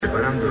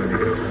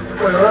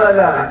Bueno, dada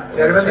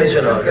la gran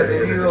difusión que ha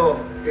tenido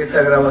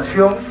esta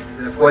grabación,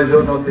 de la cual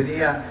yo no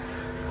tenía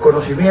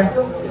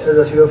conocimiento, que se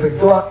haya sido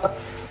efectuada,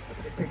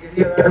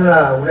 quería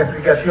dar una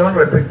explicación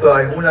respecto a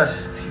algunas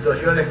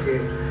situaciones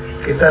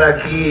que están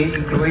aquí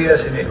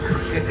incluidas en esto.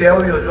 Este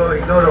audio yo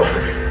ignoro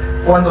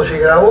cuándo se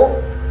grabó,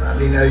 a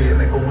mí nadie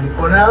me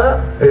comunicó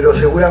nada, pero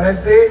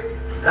seguramente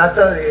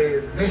data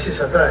de meses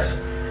atrás.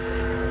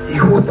 Y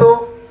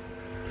justo,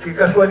 qué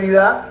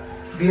casualidad,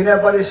 viene a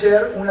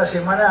aparecer una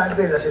semana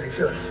antes de las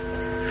elecciones.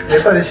 Me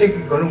parece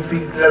que con un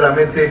fin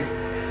claramente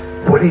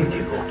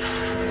político.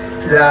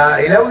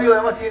 El audio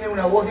además tiene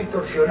una voz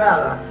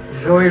distorsionada.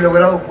 Yo he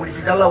logrado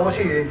purificar la voz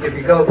y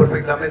identificado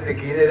perfectamente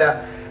quién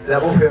era la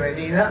voz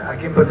femenina, a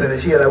quién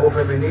pertenecía la voz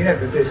femenina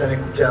que ustedes han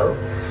escuchado.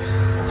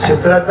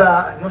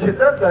 No se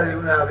trata de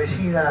una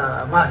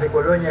vecina más de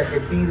Colonia que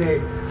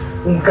pide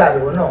un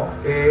cargo, no.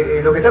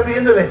 Lo que está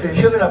pidiendo es la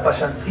extensión de una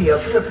pasantía.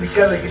 Quiero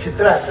explicar de qué se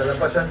trata. La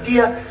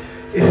pasantía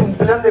es un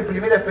plan de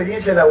primera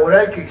experiencia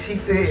laboral que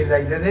existe en la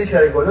Intendencia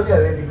de Colonia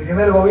desde mi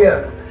primer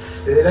gobierno,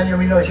 desde el año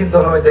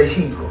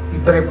 1995, y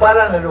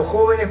preparan a los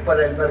jóvenes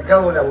para el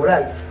mercado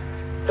laboral.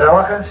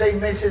 Trabajan 6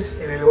 meses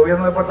en el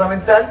gobierno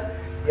departamental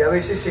y a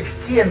veces se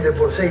extiende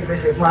por 6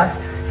 meses más,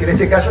 que en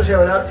este caso se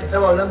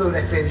estaba hablando de una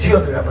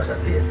extensión de una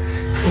pasantía.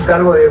 Es un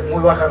cargo de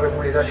muy baja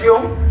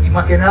remuneración y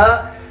más que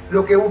nada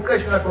lo que busca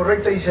es una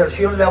correcta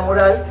inserción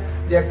laboral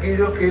de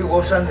aquellos que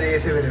gozan de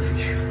este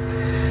beneficio.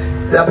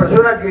 La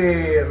persona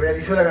que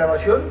realizó la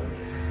grabación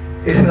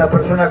es una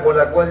persona con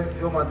la cual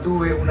yo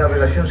mantuve una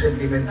relación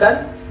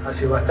sentimental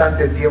hace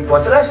bastante tiempo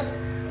atrás,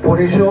 por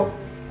eso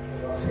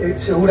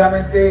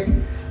seguramente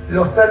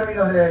los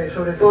términos,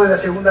 sobre todo de la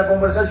segunda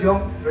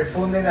conversación,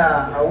 responden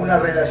a una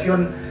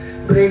relación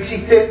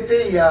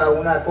preexistente y a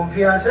una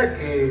confianza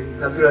que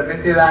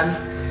naturalmente dan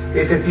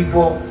este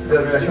tipo de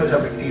relaciones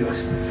afectivas.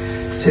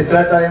 Se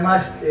trata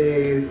además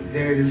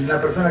de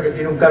una persona que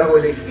tiene un cargo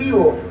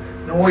electivo.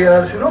 No voy a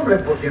dar su nombre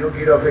porque no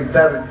quiero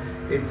afectar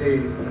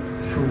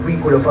sus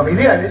vínculos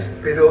familiares,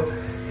 pero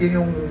tiene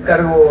un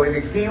cargo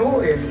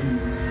electivo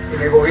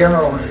en el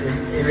gobierno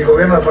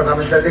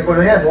departamental de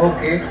Colonia, de modo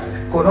que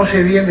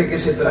conoce bien de qué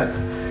se trata.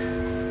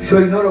 Yo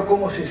ignoro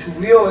cómo se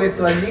subió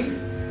esto allí,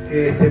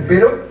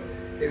 pero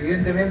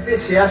evidentemente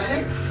se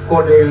hace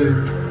con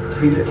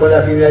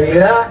la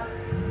finalidad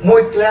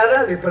muy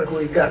clara de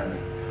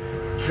perjudicarme.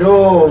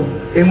 Yo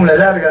tengo una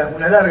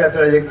larga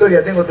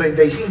trayectoria, tengo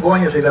 35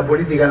 años en la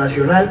política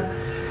nacional,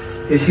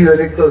 he sido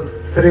electo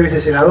 3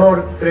 veces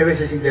senador, 3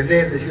 veces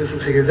intendente, he sido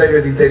subsecretario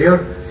del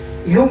Interior,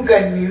 y nunca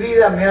en mi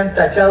vida me han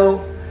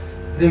tachado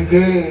de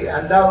que he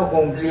andado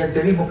con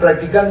clientelismo,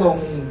 practicando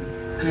un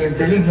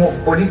clientelismo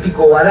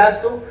político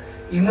barato,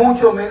 y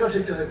mucho menos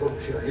hechos de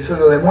corrupción. Y eso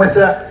lo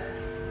demuestra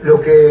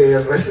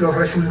los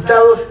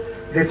resultados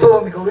de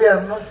todos mis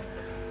gobiernos.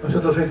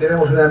 Nosotros hoy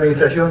tenemos una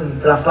administración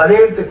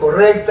transparente,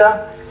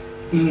 correcta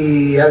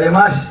y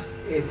además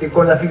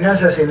con las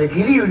finanzas en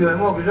equilibrio, de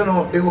modo que yo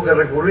no tengo que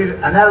recurrir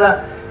a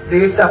nada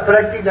de estas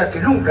prácticas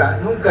que nunca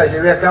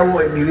llevé a cabo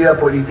en mi vida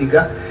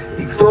política,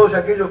 y todos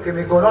aquellos que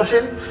me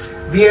conocen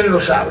bien lo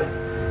saben.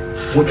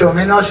 Mucho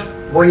menos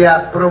voy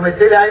a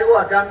prometer algo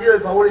a cambio de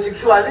favores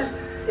sexuales,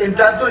 en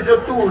tanto yo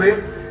tuve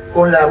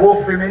con la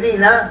voz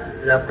femenina,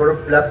 la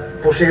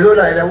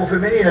poseedora de la voz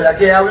femenina, la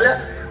que habla,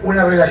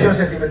 una relación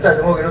sentimental,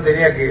 de modo que no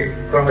tenía que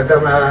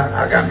prometer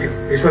nada a cambio.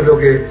 Eso es lo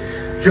que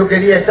yo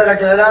quería estar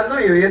aclarando,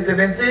 y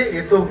evidentemente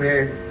esto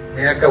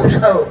me ha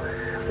causado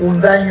un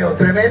daño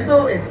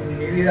tremendo en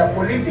mi vida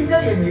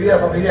política y en mi vida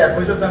familiar.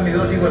 Por eso están mis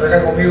 2 hijos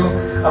acá conmigo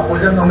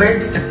apoyándome,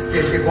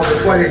 con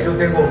los cuales yo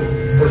tengo,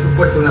 por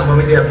supuesto, una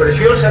familia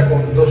preciosa,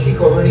 con 2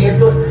 hijos, 2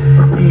 nietos,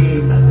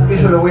 y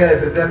eso lo voy a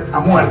defender a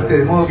muerte,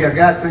 de modo que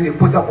acá estoy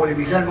dispuesto a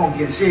polemizar con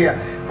quien sea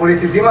por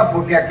este tema,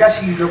 porque acá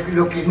sí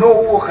lo que no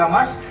hubo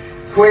jamás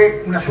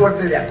fue una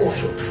suerte de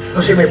acoso.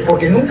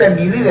 Porque nunca en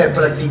mi vida he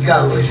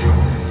practicado eso.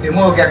 De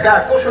modo que acá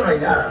acoso no hay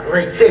nada.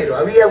 Reitero,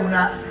 había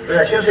una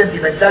relación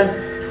sentimental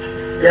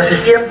de hace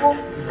tiempo,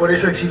 y por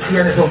eso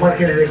existían esos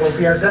márgenes de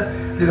confianza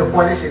de los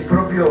cuales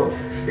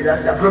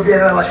la propia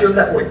grabación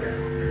da cuenta,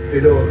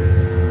 pero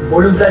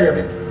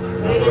voluntariamente.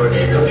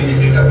 ¿Esto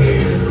significa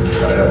que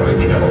la carrera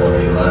política va a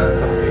continuar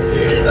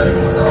tal y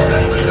como estaba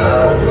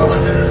planificada, o que va a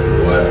mantener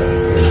su lugar?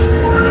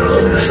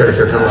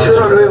 Yo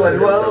no lo he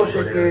evaluado,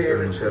 sé que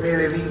me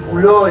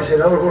desvinculó el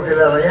senador Jorge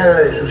Larrañaga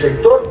de su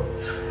sector,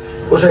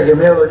 cosa que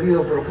me ha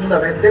dolido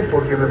profundamente,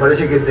 porque me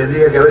parece que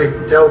tendría que haber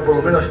escuchado por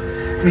lo menos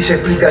mis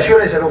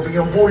explicaciones a la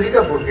opinión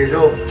pública, porque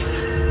yo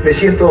me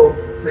siento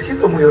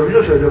muy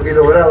orgulloso de lo que he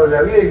logrado en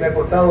la vida, y me ha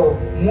costado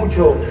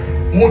mucho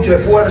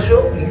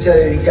esfuerzo, mucha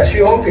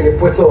dedicación, que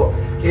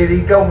he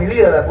dedicado mi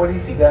vida a la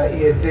política,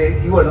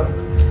 y bueno,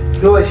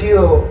 yo he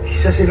sido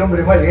quizás el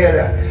hombre más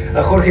leal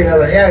a Jorge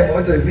Larrañaga en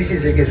momentos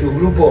difíciles en que su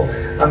grupo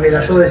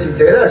amenazó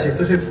desintegrarse.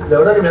 Entonces, la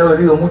verdad que me ha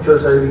dolido mucho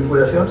esa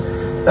desvinculación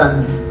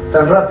tan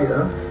rápida,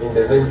 ¿no?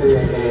 Intendente,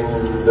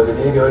 en lo que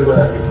tiene que ver con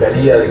la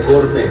Fiscalía de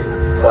Corte,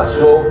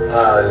 pasó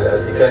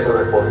al fiscal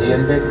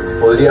correspondiente.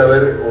 ¿Podría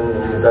haber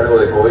un cargo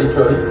de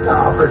cohecho ahí?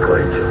 No, pues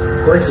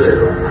cohecho,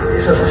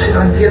 eso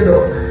no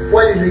entiendo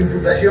 ¿cuál es la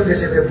imputación que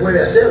se me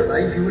puede hacer?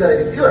 ¿Hay figura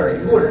delictiva? No hay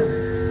ninguna.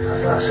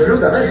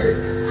 Absolutamente.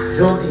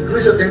 Yo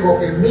incluso tengo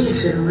en mi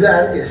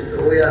celular, que se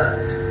lo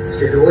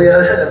voy a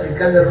dar a la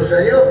fiscal de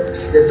Rosario,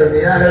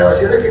 determinadas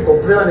grabaciones que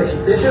comprueban la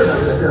existencia de una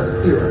relación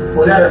afectiva,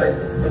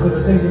 claramente. Cuando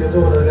usted dice que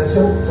tuvo una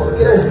relación, ¿por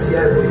qué la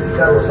necesidad de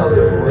purificar los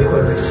audios, como dijo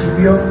al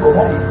principio?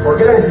 ¿Cómo? Sí. ¿Por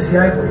qué la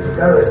necesidad de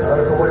purificar, de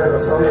saber cómo eran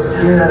los audios?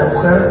 ¿Quién era la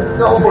mujer?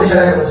 No, porque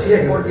ella la conocía,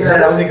 porque era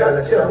la única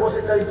relación. La voz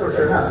está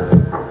distorsionada.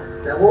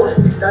 La voz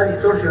está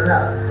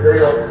distorsionada. Pero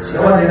digo, si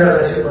uno tiene una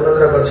relación con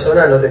otra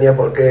persona, no tenía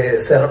por qué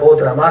ser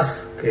otra más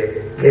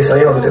que esa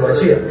misma que usted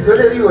conocía. Yo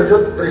le digo,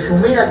 yo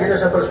presumía que era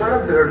esa persona,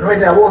 pero no es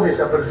la voz de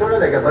esa persona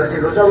la que aparece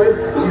en los audios,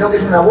 sino que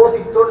es una voz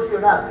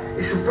distorsionada.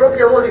 Es su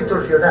propia voz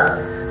distorsionada.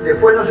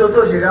 Después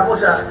nosotros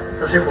llegamos a,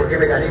 no sé por qué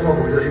mecanismo,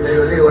 porque yo soy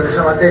medio griego en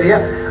esa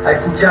materia, a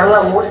escuchar la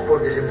voz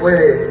porque se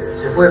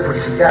puede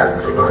purificar.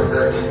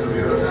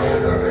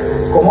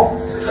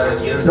 ¿Cómo?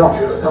 No,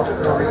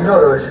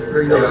 ignoro eso.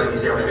 Lo ignoro.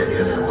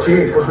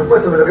 Sí, por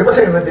supuesto, pero lo que pasa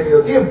es que no he tenido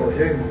tiempo.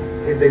 Yo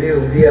he tenido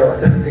un día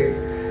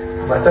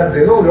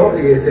bastante duro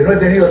y no he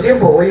tenido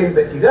tiempo. Voy a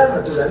investigar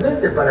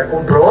naturalmente para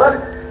comprobar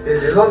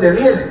de dónde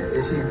viene. Es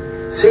decir,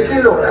 sé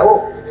quién lo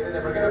grabó.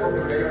 ¿Por qué no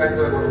confirmaría un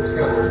acto de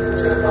corrupción?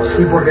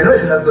 Y porque no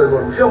es un acto de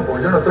corrupción,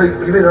 porque yo no estoy,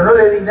 primero no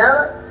le di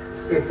nada,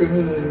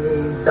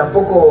 ni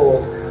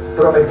tampoco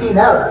prometí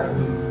nada.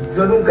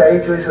 Yo nunca he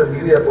hecho eso en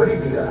mi vida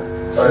política,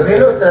 al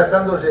menos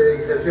tratándose de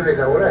inserciones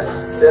laborales.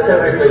 ¿Se hace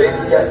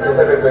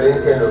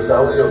referencia en los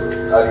audios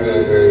a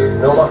que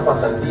no más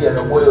pasantías,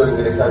 no puedo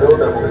ingresar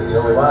otra porque si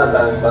no me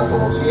matan, van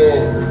como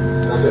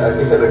 100? No sé, ¿a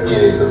qué se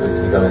refiere eso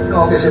específicamente?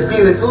 No, que se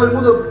pide, todo el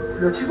mundo,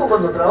 los chicos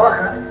cuando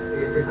trabajan,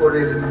 con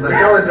el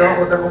mercado de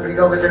trabajo tan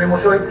complicado que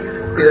tenemos hoy,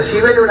 pero sí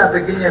ven una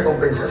pequeña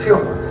compensación,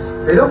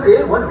 pero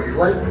que, bueno,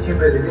 igual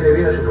siempre le viene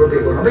bien a su propia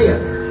economía.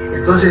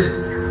 Entonces,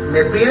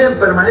 me piden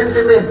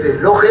permanentemente,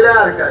 los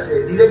jerarcas,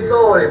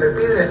 directores, me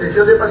piden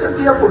extensión de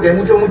pasantías porque hay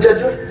muchos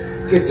muchachos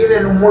que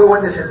tienen un muy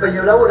buen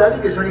desempeño laboral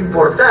y que son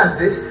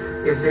importantes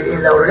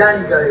en la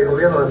orgánica del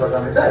gobierno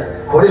departamental.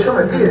 Por eso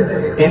me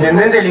piden.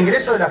 Intendente, el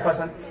ingreso de las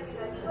pasantías.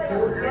 Me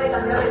gustaría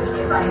cambiar de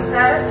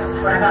parecer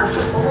por acá.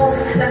 ¿Cómo se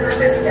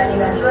interpreta si la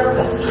negativa no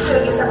existe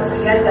y esa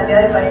posibilidad de cambiar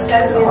de parecer?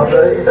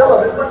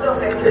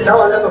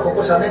 Estaba hablando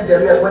jocosamente,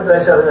 había cuenta de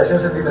esa relación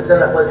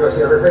sentimental a la cual yo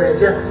hacía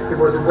referencia, que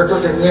por supuesto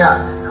tenía,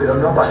 pero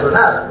no pasó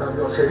nada,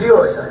 no se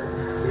dio esa,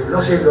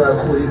 no se lo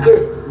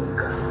adjudiqué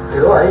nunca,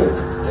 quedó ahí.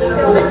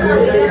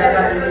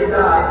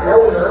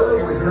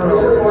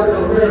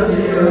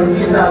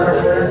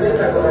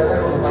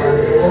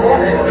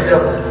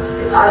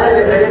 Hace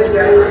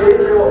referencia a ese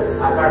hecho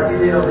a partir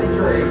de los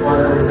dichos de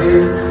cuando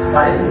usted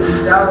parece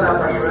invitada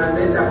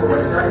personalmente a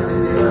conversar este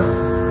tema.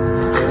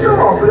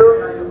 No, pero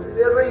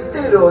le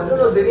reitero, yo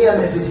no tenía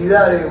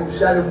necesidad de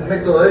usar un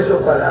método de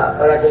esos para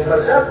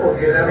conversar,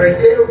 porque le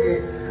reitero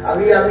que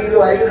había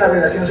habido ahí una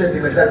relación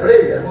sentimental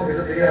previa, ¿no? Que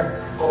yo tenía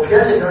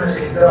confianza y no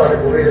necesitaba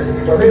recurrir a ese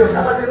tipo de medios.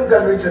 Aparte nunca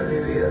lo he hecho en mi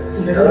vida.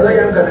 La verdad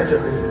que nunca lo he hecho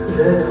en mi vida.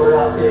 Intendente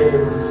Colonia,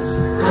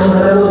 estamos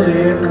hablando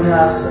de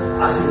unas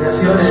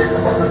asignaciones de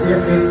pasantías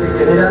que se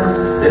generan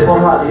de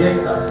forma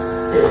directa.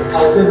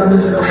 A usted también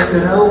se lo ha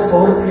cuestionado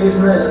porque es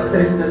una de las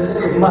 3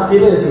 intendencias que más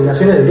tiene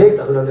designaciones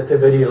directas durante este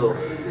periodo.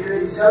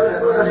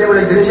 Tengo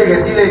la intendencia que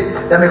tiene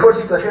la mejor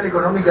situación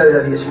económica de la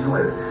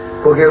 19,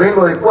 porque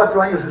vengo de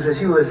 4 años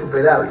sucesivos de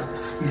superávit,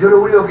 y yo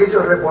lo único que he hecho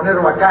es reponer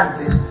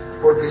vacantes,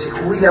 porque se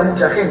jubila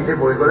mucha gente,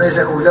 porque Colonia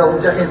se ha jubilado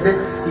mucha gente,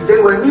 y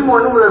tengo el mismo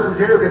número de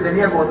funcionarios que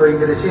tenía cuando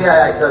ingresé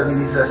a esta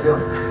administración.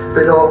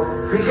 Pero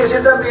fíjese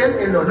también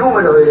en los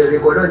números de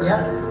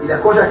Colonia y las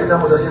cosas que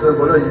estamos haciendo en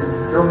Colonia.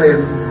 Yo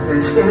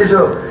en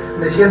eso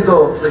me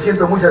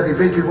siento muy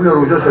satisfecho y muy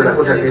orgulloso de las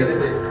cosas que he hecho.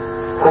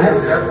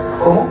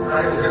 ¿Cómo?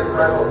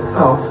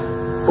 No,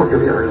 ¿por qué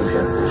voy a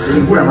renunciar? De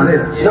ninguna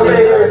manera. ¿No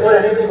creería que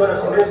fueran éticos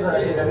los ingresos a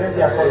las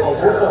intendencias por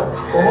concurso?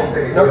 ¿Cómo?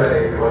 No,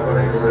 con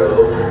el número 2,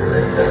 porque la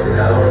dice el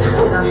senador,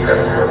 modifica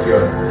la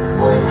situación,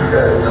 modifica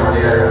de alguna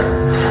manera.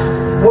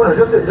 Bueno,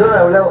 yo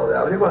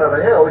hablé con la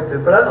Rañaga hoy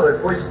temprano,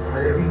 después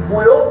me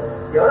desvinculo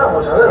y ahora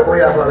vamos a ver, voy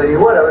a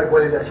averiguar a ver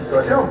cuál es la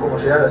situación, cómo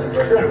se da la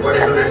situación. ¿Pero cuál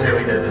es el deseo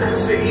de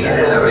seguir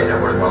en la brecha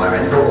por el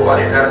Parlamento o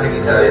alejarse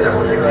quizá de esa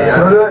posibilidad?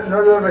 No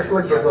lo he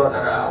resuelto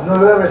todavía. No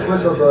lo he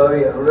resuelto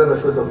todavía.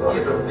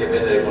 Y eso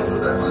depende de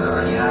consultas con la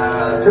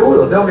Rañaga.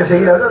 Seguro, tengo que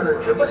seguir hablando. Lo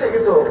que pasa es que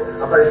esto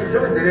apareció,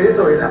 yo me enteré de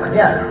esto hoy en la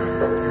mañana.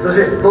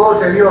 Entonces todo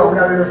se dio a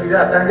una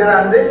velocidad tan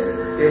grande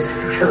que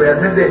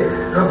realmente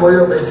no he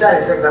podido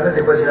pensar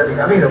exactamente cuál será mi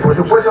camino. Por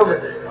supuesto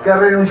que a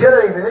renunciar a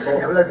la independencia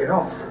ni hablar que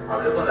no.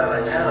 Habló con la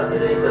Rañaga, ¿qué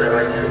le dijo la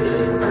Rañaga? ¿Qué le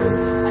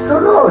dijo?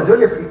 No, yo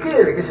le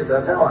expliqué de qué se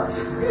trataba.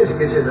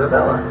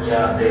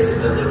 Ya, de ese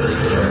trato lo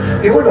dijo la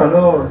Rañaga. Y bueno,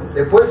 no,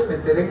 después me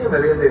enteré que me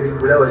habían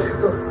desvinculado del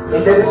sector. ¿Lo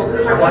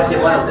llamó así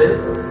igual a usted?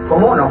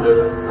 ¿Cómo no?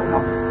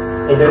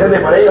 Intendente,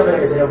 por ahí yo creo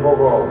que sería un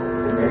poco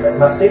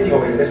más ético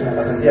que el ingreso a las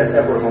pasantías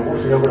sea por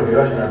concurso y no por lo que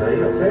vayan a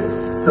pedir a usted.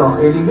 No,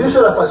 el ingreso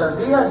a las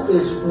pasantías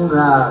es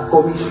una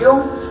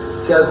comisión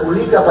que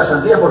adjudica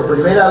pasantías por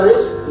primera vez,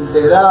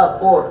 integrada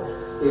por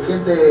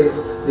gente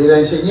de la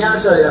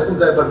enseñanza, de la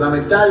Junta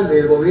Departamental,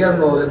 del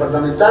gobierno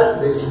departamental,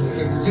 del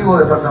ejecutivo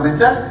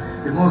departamental,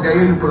 de modo que ahí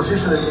hay un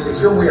proceso de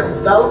selección muy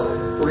ajustado,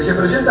 porque se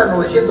presentan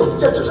 900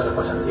 muchachos a las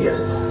pasantías,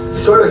 y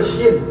solo hay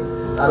 100.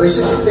 A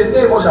veces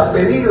entendemos, a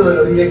pedido de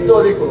los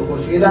directores, cuando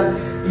consideran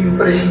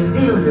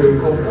imprescindible el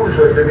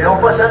concurso de determinados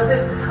pasantes,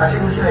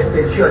 hacemos una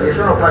extensión, y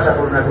eso no pasa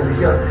por una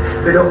comisión.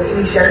 Pero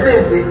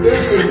inicialmente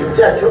ese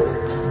muchacho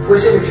fue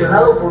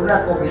seleccionado por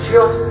una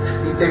comisión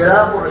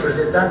integrada por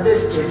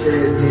representantes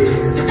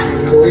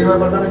del gobierno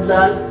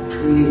departamental,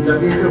 y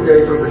también creo que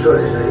hay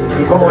profesores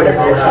ahí. ¿Y cómo les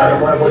colocaron?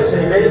 ¿Por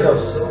posición y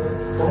méritos?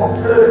 ¿Cómo?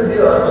 No lo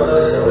entiendo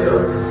cuando se oyó.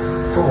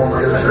 ¿Cómo?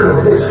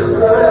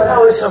 Por haber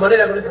hablado de esa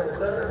manera con esta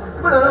mujer.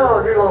 Bueno,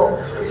 no, digo,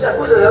 esas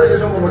cosas a veces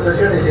son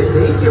conversaciones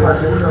íntimas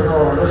que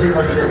uno no se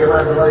imagina que van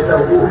a tomar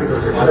estado público.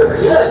 Se puede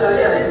pensar.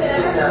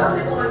 ¿No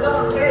se comunicó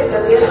con ustedes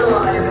candidato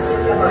a la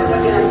presidencia por el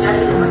Partido Nacional y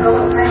se comunicó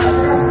con ustedes?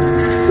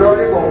 Yo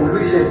hablé con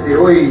Luis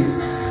hoy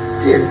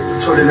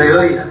sobre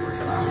mediodía.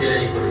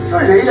 No,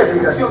 le di la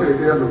explicación que le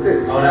estoy dando a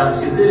ustedes. Ahora,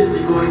 si usted le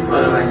explicó esto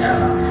a la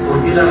Rañaga,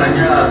 ¿por qué la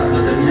Rañaga no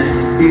termina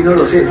de... Y no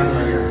lo sé.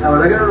 La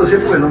verdad que no lo sé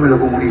porque no me lo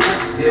comunica.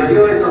 ¿Se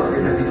dio esto,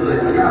 esta actitud de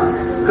Colonia?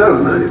 Claro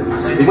que me lo digo.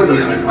 ¿El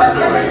candidato le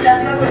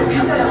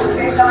planteó a los que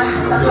ustedes estaban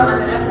intentando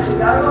mantenerse en el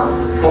cargo?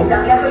 ¿El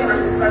candidato le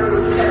manifestó a los que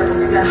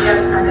ustedes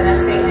plantearon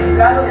mantenerse en el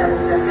cargo y en la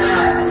postulación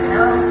al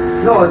Senado?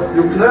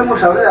 No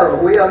hemos hablado.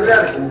 Voy a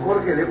hablar con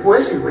Jorge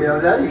después y voy a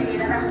hablar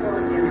y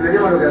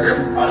veremos lo que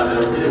hacemos. Ahora,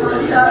 pero usted le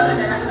gustaría estar en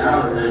el Senado,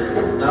 estar en el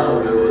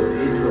diputado, luego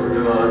de hecho,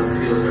 luego haber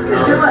sido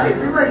senador. El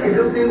tema es que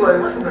yo tengo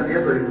además un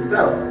candidato a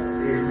diputado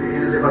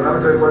en el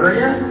departamento de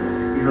Colonia,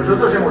 y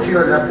nosotros hemos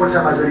sido la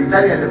fuerza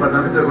mayoritaria en el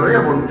departamento de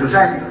Colonia por muchos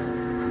años.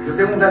 Yo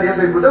tengo un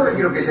candidato a diputado que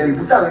quiero que sea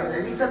diputado. En la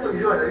lista estoy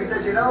yo, en la lista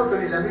del Senado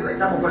estoy en la misma,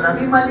 estamos con la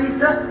misma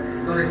lista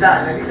donde está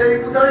en la lista de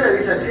diputados y la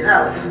lista del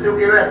Senado. Entonces tengo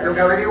que ver, tengo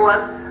que averiguar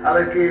a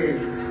ver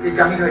qué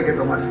camino hay que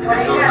tomar.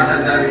 Más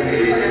allá de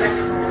que...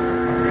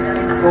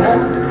 ¿Cómo?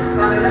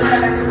 Cuando hablamos de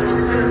la calle,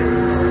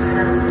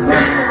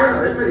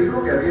 Bueno, él me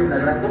dijo que había una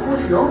gran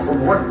conmoción,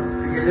 como bueno,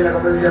 fíjense la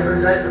conferencia de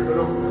prensa de todos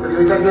los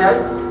periodistas que hay,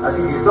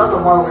 así que esto ha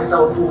tomado un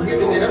estado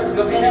público.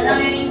 pero no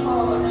le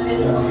dijo,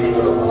 se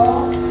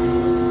equivocó,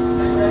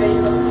 no le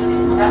dijo,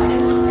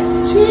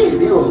 Sí,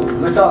 digo,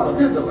 no estaba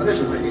contento con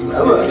eso, no hay ninguna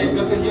duda.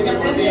 No se entiende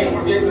por qué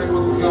hay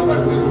repercusión para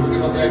el público, por qué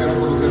considera que no es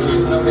corrupción, es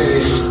un hombre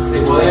de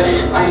poder,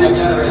 hay una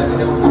clara relación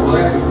de abuso de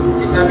poder,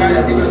 está acá en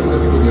la cifra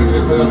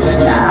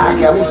 158.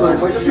 Que abuso de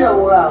poder. Yo soy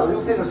abogado, y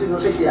usted no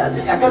sé qué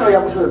hace. Acá no hay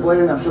abuso de poder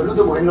en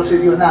absoluto porque no se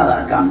dio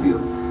nada a cambio.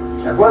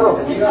 ¿De acuerdo?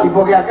 Y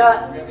porque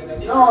acá.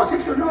 No,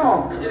 sexo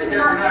no.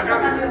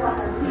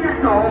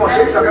 No,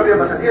 sexo a cambio de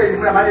pasantía de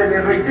ninguna manera.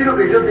 Les reitero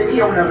que yo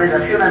tenía una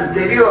relación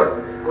anterior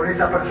con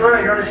esta persona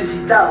y no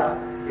necesitaba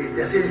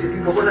hacer ese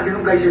tipo de cosas que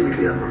nunca hice en mi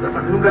vida, por otra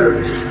parte, nunca lo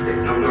necesité.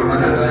 Doctor,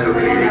 más allá de lo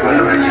que dijo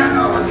la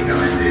Rañaga,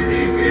 básicamente,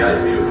 que ha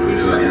sido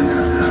fruto de Alianza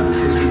Nacional,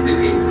 ¿usted siente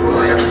que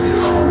todavía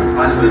continuamos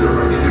respaldo de los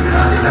partidos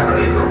nacionales, está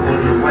perdiendo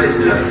apoyo? ¿Cuál es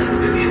la visión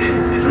que tiene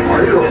en su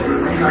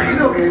Me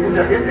imagino que hay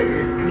mucha gente que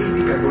es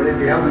crítica con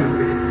este audio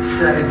que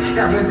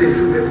tranquilamente,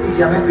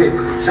 superficialmente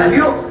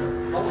salió.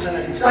 Vamos a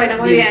analizar. Bueno,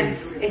 muy bien.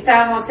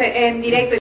 Estábamos en directo.